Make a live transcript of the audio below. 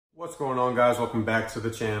What's going on, guys? Welcome back to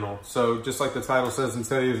the channel. So just like the title says in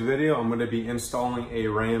today's video, I'm going to be installing a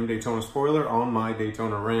Ram Daytona spoiler on my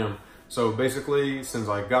Daytona Ram. So basically, since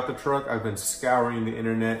I got the truck, I've been scouring the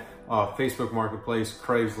internet, Facebook Marketplace,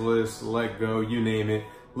 Craigslist, Let Go, you name it,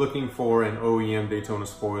 looking for an OEM Daytona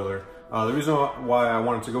spoiler. The reason why I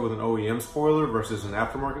wanted to go with an OEM spoiler versus an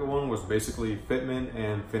aftermarket one was basically fitment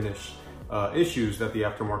and finish issues that the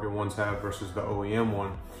aftermarket ones have versus the OEM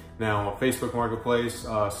one. Now, Facebook Marketplace,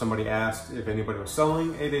 somebody asked if anybody was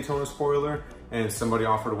selling a Daytona spoiler, and somebody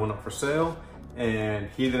offered one up for sale, and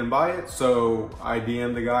he didn't buy it. So I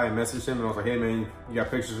DM'd the guy and messaged him, and I was like, hey man, you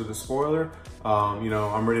got pictures of the spoiler? You know,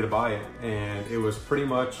 I'm ready to buy it. And it was pretty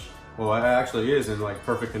much, well, it actually is in like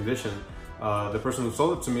perfect condition. The person who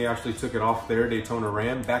sold it to me actually took it off their Daytona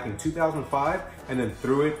Ram back in 2005 and then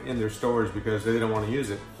threw it in their storage because they didn't want to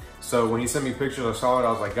use it. So when he sent me pictures, I saw it,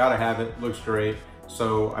 I was like, gotta have it, looks great.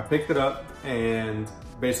 So I picked it up, and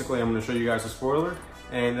basically I'm gonna show you guys the spoiler,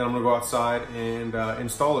 and then I'm gonna go outside and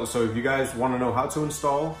install it. So if you guys wanna know how to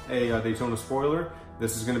install a Daytona spoiler,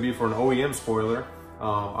 this is gonna be for an OEM spoiler.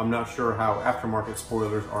 I'm not sure how aftermarket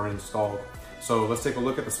spoilers are installed. So let's take a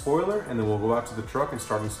look at the spoiler, and then we'll go out to the truck and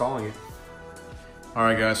start installing it. All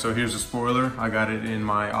right guys, so here's the spoiler. I got it in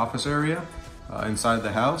my office area, inside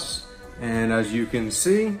the house. And as you can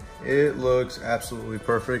see, it looks absolutely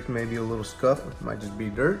perfect. Maybe a little scuff, it might just be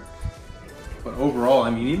dirt. But overall,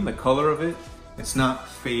 I mean, even the color of it, it's not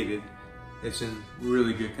faded. It's in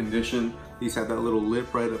really good condition. These have that little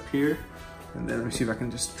lip right up here. And then let me see if I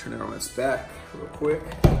can just turn it on its back real quick.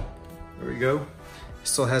 There we go. It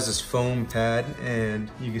still has this foam pad,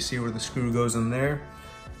 and you can see where the screw goes in there.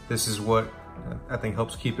 This is what I think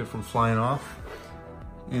helps keep it from flying off.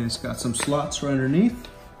 And it's got some slots right underneath.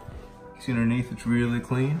 See underneath, it's really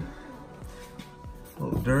clean. A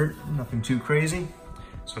little dirt, nothing too crazy.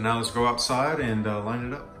 So now let's go outside and line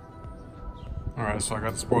it up. All right, so I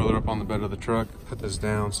got the spoiler up on the bed of the truck. Put this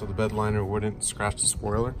down so the bed liner wouldn't scratch the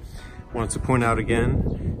spoiler. Wanted to point out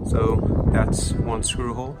again, so that's one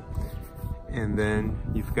screw hole. And then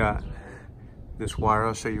you've got this wire,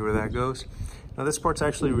 I'll show you where that goes. Now this part's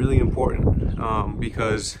actually really important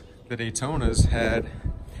because the Daytonas had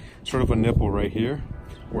sort of a nipple right here,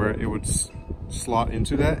 where it would slot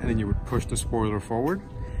into that, and then you would push the spoiler forward.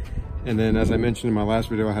 And then, as I mentioned in my last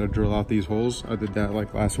video, I had to drill out these holes. I did that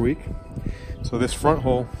like last week. So this front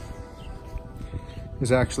hole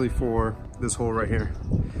is actually for this hole right here.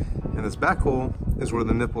 And this back hole is where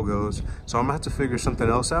the nipple goes. So I'm gonna have to figure something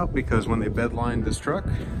else out, because when they bed lined this truck,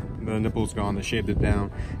 the nipple's gone, they shaved it down.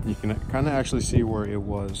 And you can kind of actually see where it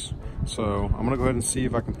was. So I'm gonna go ahead and see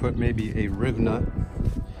if I can put maybe a riv nut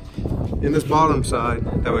in this bottom side,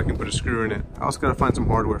 that way I can put a screw in it. I also gotta find some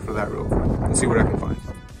hardware for that real quick. Let's see what I can find.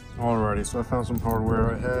 Alrighty, so I found some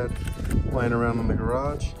hardware I had lying around in the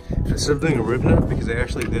garage. Instead of doing a rib nut, because they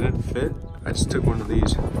actually didn't fit, I just took one of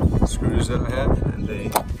these screws that I have, and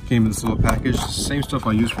they came in this little package. Same stuff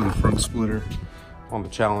I used for the front splitter on the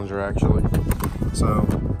Challenger, actually. So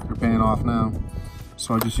they're paying off now.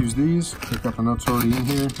 So I just used these. They've got the nuts already in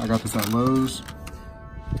here. I got this at Lowe's.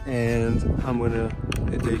 And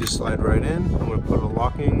they just slide right in. I'm gonna put a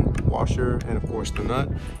locking washer and of course the nut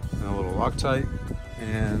and a little Loctite,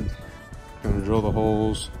 and I'm gonna drill the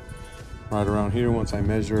holes right around here once I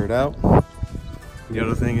measure it out. The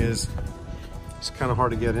other thing is, it's kind of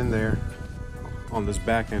hard to get in there on this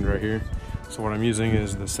back end right here. So what I'm using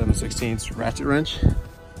is the 7/16 ratchet wrench,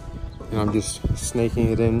 and I'm just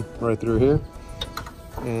snaking it in right through here,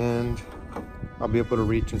 and I'll be able to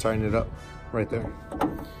reach and tighten it up right there.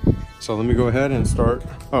 So let me go ahead and start.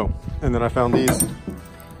 Oh, and then I found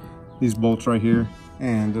these bolts right here,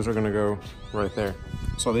 and those are gonna go right there.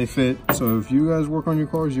 So they fit. So if you guys work on your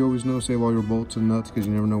cars, you always know, save all your bolts and nuts, because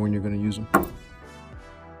you never know when you're gonna use them.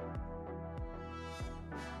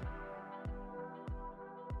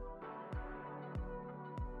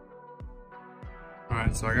 All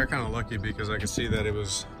right, so I got kind of lucky because I could see that it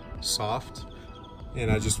was soft, and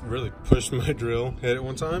I just really pushed my drill, hit it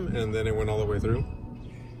one time, and then it went all the way through.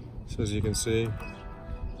 So as you can see,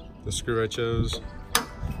 the screw I chose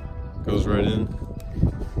goes right in.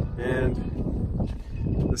 And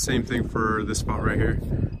the same thing for this spot right here.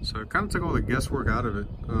 So it kind of took all the guesswork out of it.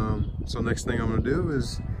 So next thing I'm gonna do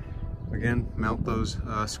is, again, mount those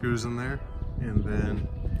screws in there, and then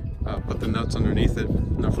put the nuts underneath it.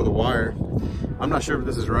 Now for the wire, I'm not sure if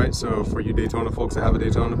this is right, so for you Daytona folks that have a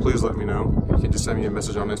Daytona, please let me know. You can just send me a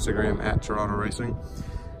message on Instagram at Tirado Racing.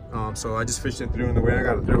 So I just fished it through, and the way I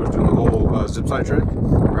got it through was doing the whole zip tie trick,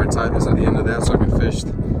 where I tied this at the end of that so I can fish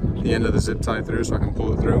the end of the zip tie through so I can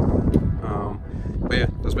pull it through. But yeah,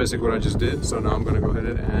 that's that's basically what I just did. So now I'm going to go ahead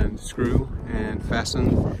and screw and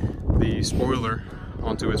fasten the spoiler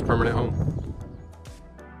onto its permanent home.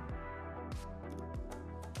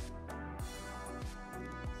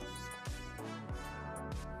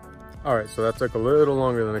 All right, so that took a little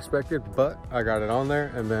longer than expected, but I got it on there,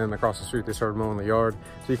 and then across the street they started mowing the yard,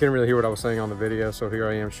 so you couldn't really hear what I was saying on the video. So here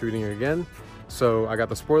I am shooting it again. So I got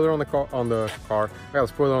the spoiler on the car, I got the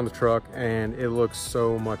spoiler on the truck, and it looks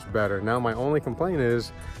so much better. Now my only complaint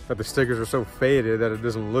is that the stickers are so faded that it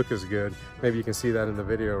doesn't look as good. Maybe you can see that in the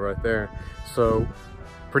video right there. So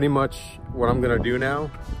pretty much what I'm gonna do now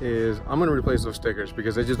is I'm gonna replace those stickers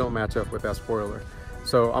because they just don't match up with that spoiler.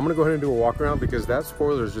 So I'm gonna go ahead and do a walk around because that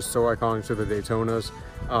spoiler is just so iconic to the Daytonas,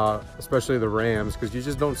 especially the Rams, because you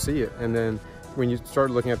just don't see it. And then when you start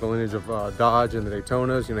looking at the lineage of Dodge and the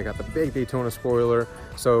Daytonas, you know, they got the big Daytona spoiler.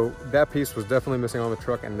 So that piece was definitely missing on the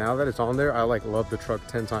truck. And now that it's on there, I like love the truck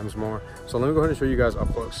 10 times more. So let me go ahead and show you guys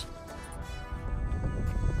up close.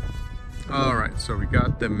 All right, so we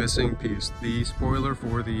got the missing piece, the spoiler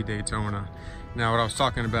for the Daytona. Now what I was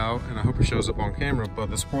talking about, and I hope it shows up on camera, but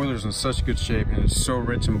the spoiler's in such good shape and it's so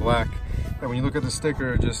rich and black that when you look at the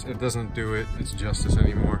sticker, it doesn't do its justice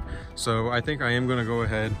anymore. So I think I am gonna go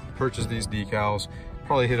ahead, purchase these decals,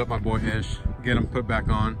 probably hit up my boy Ish, get them put back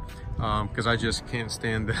on, because I just can't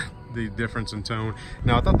stand the difference in tone.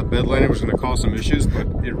 Now I thought the bed liner was gonna cause some issues, but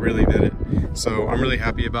it really didn't. So I'm really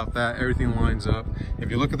happy about that. Everything lines up. If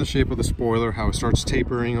you look at the shape of the spoiler, how it starts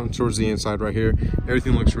tapering on towards the inside right here,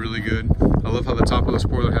 everything looks really good. I love how the top of the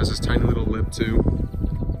spoiler has this tiny little lip too.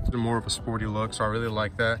 It's more of a sporty look, so I really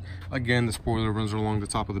like that. Again, the spoiler runs along the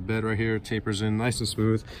top of the bed right here, tapers in nice and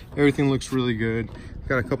smooth. Everything looks really good.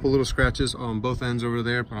 Got a couple little scratches on both ends over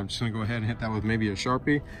there, but I'm just gonna go ahead and hit that with maybe a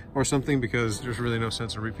Sharpie or something because there's really no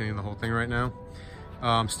sense in repainting the whole thing right now.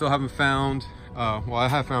 Still haven't found, well, I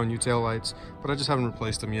have found new tail lights, but I just haven't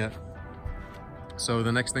replaced them yet. So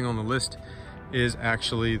the next thing on the list is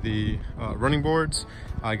actually the running boards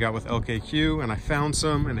I got with LKQ, and I found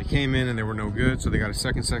some and they came in and they were no good, so they got a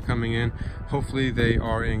second set coming in. Hopefully they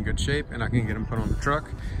are in good shape and I can get them put on the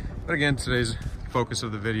truck. But again, today's focus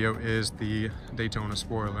of the video is the Daytona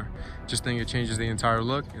spoiler. Just think it changes the entire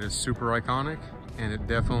look. It is super iconic and it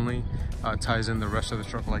definitely ties in the rest of the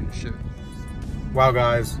truck like it should. Wow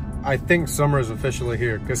guys, I think summer is officially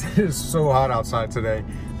here because it is so hot outside today.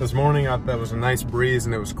 This morning there was a nice breeze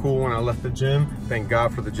and it was cool when I left the gym. Thank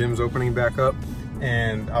God for the gyms opening back up.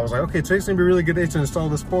 And I was like, okay, today's gonna be a really good day to install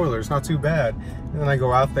the spoiler. It's not too bad. And then I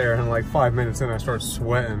go out there and like 5 minutes in I start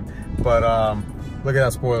sweating. But look at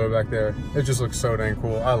that spoiler back there. It just looks so dang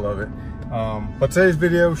cool. I love it. But today's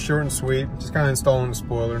video, short and sweet, just kind of installing the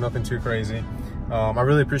spoiler, nothing too crazy. I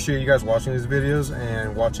really appreciate you guys watching these videos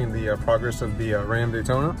and watching the progress of the Ram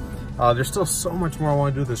Daytona. There's still so much more I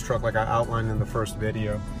want to do with this truck like I outlined in the first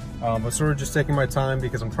video. But sort of just taking my time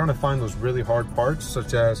because I'm trying to find those really hard parts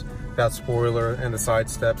such as that spoiler and the side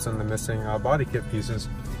steps and the missing body kit pieces.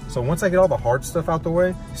 So once I get all the hard stuff out the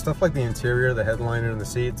way, stuff like the interior, the headliner and the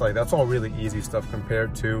seats, like that's all really easy stuff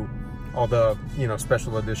compared to all the, you know,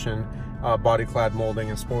 special edition body clad molding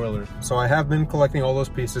and spoilers. So I have been collecting all those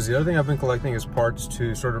pieces. The other thing I've been collecting is parts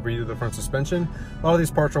to sort of redo the front suspension. A lot of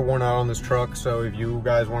these parts are worn out on this truck, so if you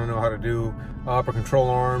guys want to know how to do upper control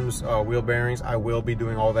arms, wheel bearings, I will be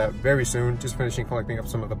doing all that very soon. Just finishing collecting up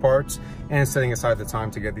some of the parts and setting aside the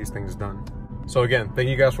time to get these things done. So again, thank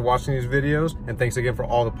you guys for watching these videos, and thanks again for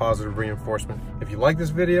all the positive reinforcement. If you like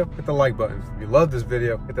this video, hit the like button. If you love this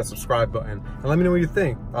video, hit that subscribe button. And let me know what you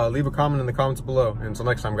think. Leave a comment in the comments below. And until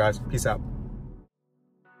next time, guys, peace out.